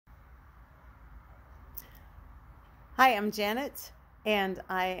Hi, I'm Janet, and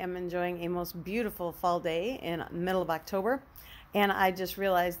I am enjoying a most beautiful fall day in the middle of October. And I just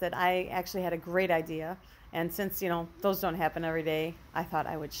realized that I actually had a great idea. And since, those don't happen every day, I thought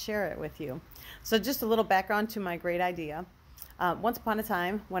I would share it with you. So just a little background to my great idea. Once upon a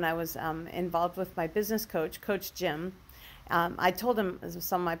time, when I was involved with my business coach, Coach Jim, I told him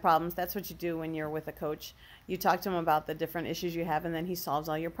some of my problems. That's what you do when you're with a coach. You talk to him about the different issues you have, and then he solves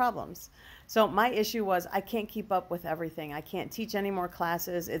all your problems. So my issue was I can't keep up with everything. I can't teach any more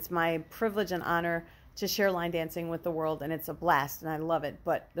classes. It's my privilege and honor to share line dancing with the world, and it's a blast, and I love it.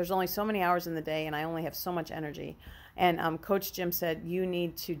 But there's only so many hours in the day, and I only have so much energy. And Coach Jim said, you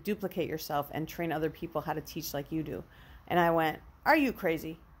need to duplicate yourself and train other people how to teach like you do. And I went, are you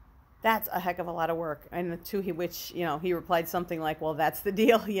crazy? That's a heck of a lot of work. And to which, he replied something like, well, that's the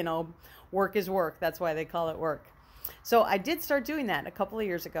deal, work is work. That's why they call it work. So I did start doing that a couple of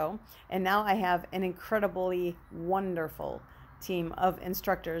years ago. And now I have an incredibly wonderful team of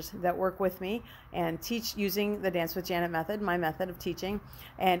instructors that work with me and teach using the Dance with Janet method, my method of teaching.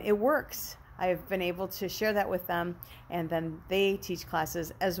 And it works. I've been able to share that with them, and then they teach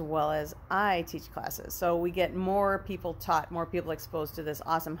classes as well as I teach classes. So we get more people taught, more people exposed to this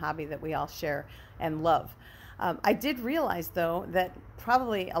awesome hobby that we all share and love. I did realize, though, that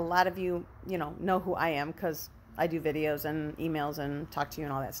probably a lot of you, know who I am because I do videos and emails and talk to you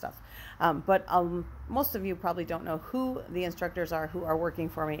and all that stuff. But most of you probably don't know who the instructors are who are working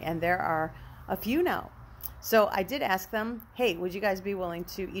for me, and there are a few now. So I did ask them, hey, would you guys be willing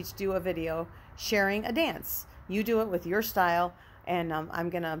to each do a video sharing a dance? You do it with your style, and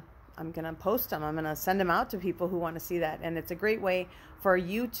I'm gonna post them. I'm gonna send them out to people who want to see that, and it's a great way for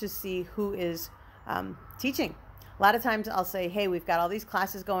you to see who is teaching. A lot of times I'll say, hey, we've got all these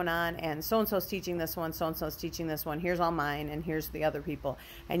classes going on, and so-and-so's teaching this one, so-and-so's teaching this one. Here's all mine, and here's the other people.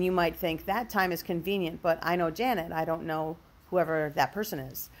 And you might think that time is convenient, but I know Janet. I don't know whoever that person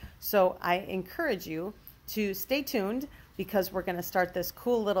is. So I encourage you to stay tuned, because we're going to start this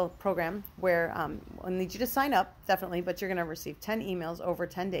cool little program where I need you to sign up, definitely, but you're going to receive 10 emails over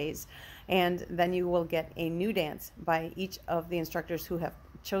 10 days, and then you will get a new dance by each of the instructors who have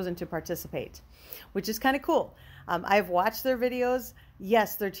chosen to participate, which is kind of cool. I've watched their videos.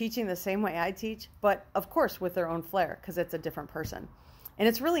 Yes, they're teaching the same way I teach, but of course with their own flair, because it's a different person, and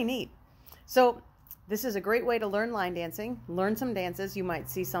it's really neat. So this is a great way to learn line dancing, learn some dances. You might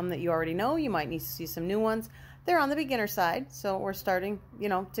see some that you already know. You might need to see some new ones. They're on the beginner side, so we're starting,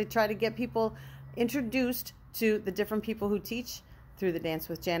 to try to get people introduced to the different people who teach through the Dance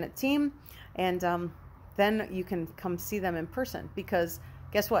with Janet team, and then you can come see them in person, because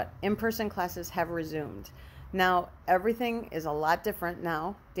guess what? In-person classes have resumed. Now, everything is a lot different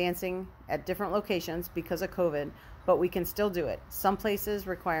now, dancing at different locations because of COVID, but we can still do it. Some places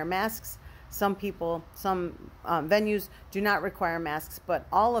require masks. Some venues do not require masks, but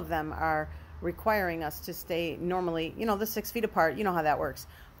all of them are requiring us to stay normally, the 6 feet apart. You know how that works.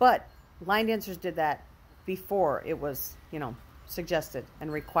 But line dancers did that before it was, suggested and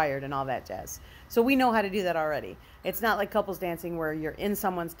required and all that jazz. So we know how to do that already. It's not like couples dancing where you're in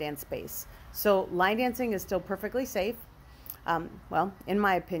someone's dance space. So line dancing is still perfectly safe. Well, in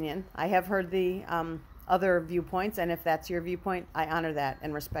my opinion, I have heard the other viewpoints, and if that's your viewpoint, I honor that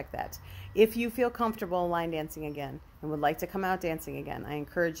and respect that. If you feel comfortable line dancing again and would like to come out dancing again, I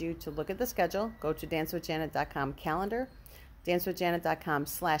encourage you to look at the schedule. Go to dancewithjanet.com calendar,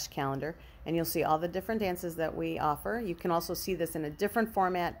 dancewithjanet.com/calendar, and you'll see all the different dances that we offer. You can also see this in a different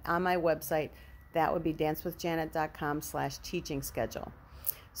format on my website. That would be dancewithjanet.com/teaching schedule.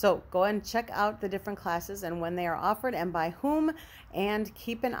 So go ahead and check out the different classes and when they are offered and by whom, and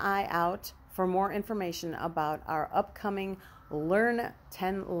keep an eye out for more information about our upcoming Learn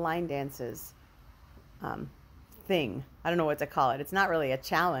 10 Line Dances thing. I don't know what to call it. It's not really a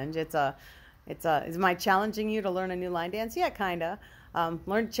challenge. Is my challenging you to learn a new line dance? Yeah, kinda.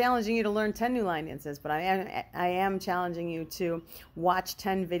 Challenging you to learn 10 new line dances, but I am challenging you to watch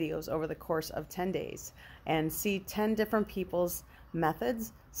 10 videos over the course of 10 days and see 10 different people's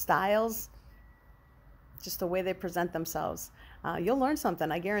methods, styles, just the way they present themselves. You'll learn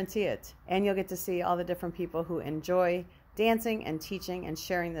something, I guarantee it. And you'll get to see all the different people who enjoy dancing and teaching and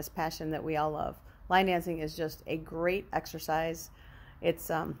sharing this passion that we all love. Line dancing is just a great exercise.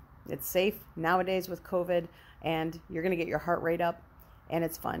 It's safe nowadays with COVID, and you're going to get your heart rate up, and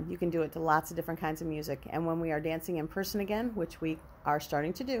it's fun. You can do it to lots of different kinds of music. And when we are dancing in person again, which we are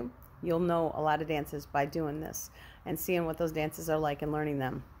starting to do, you'll know a lot of dances by doing this and seeing what those dances are like and learning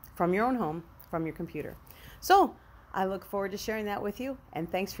them from your own home, from your computer. So I look forward to sharing that with you, and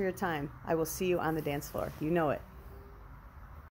thanks for your time. I will see you on the dance floor. You know it.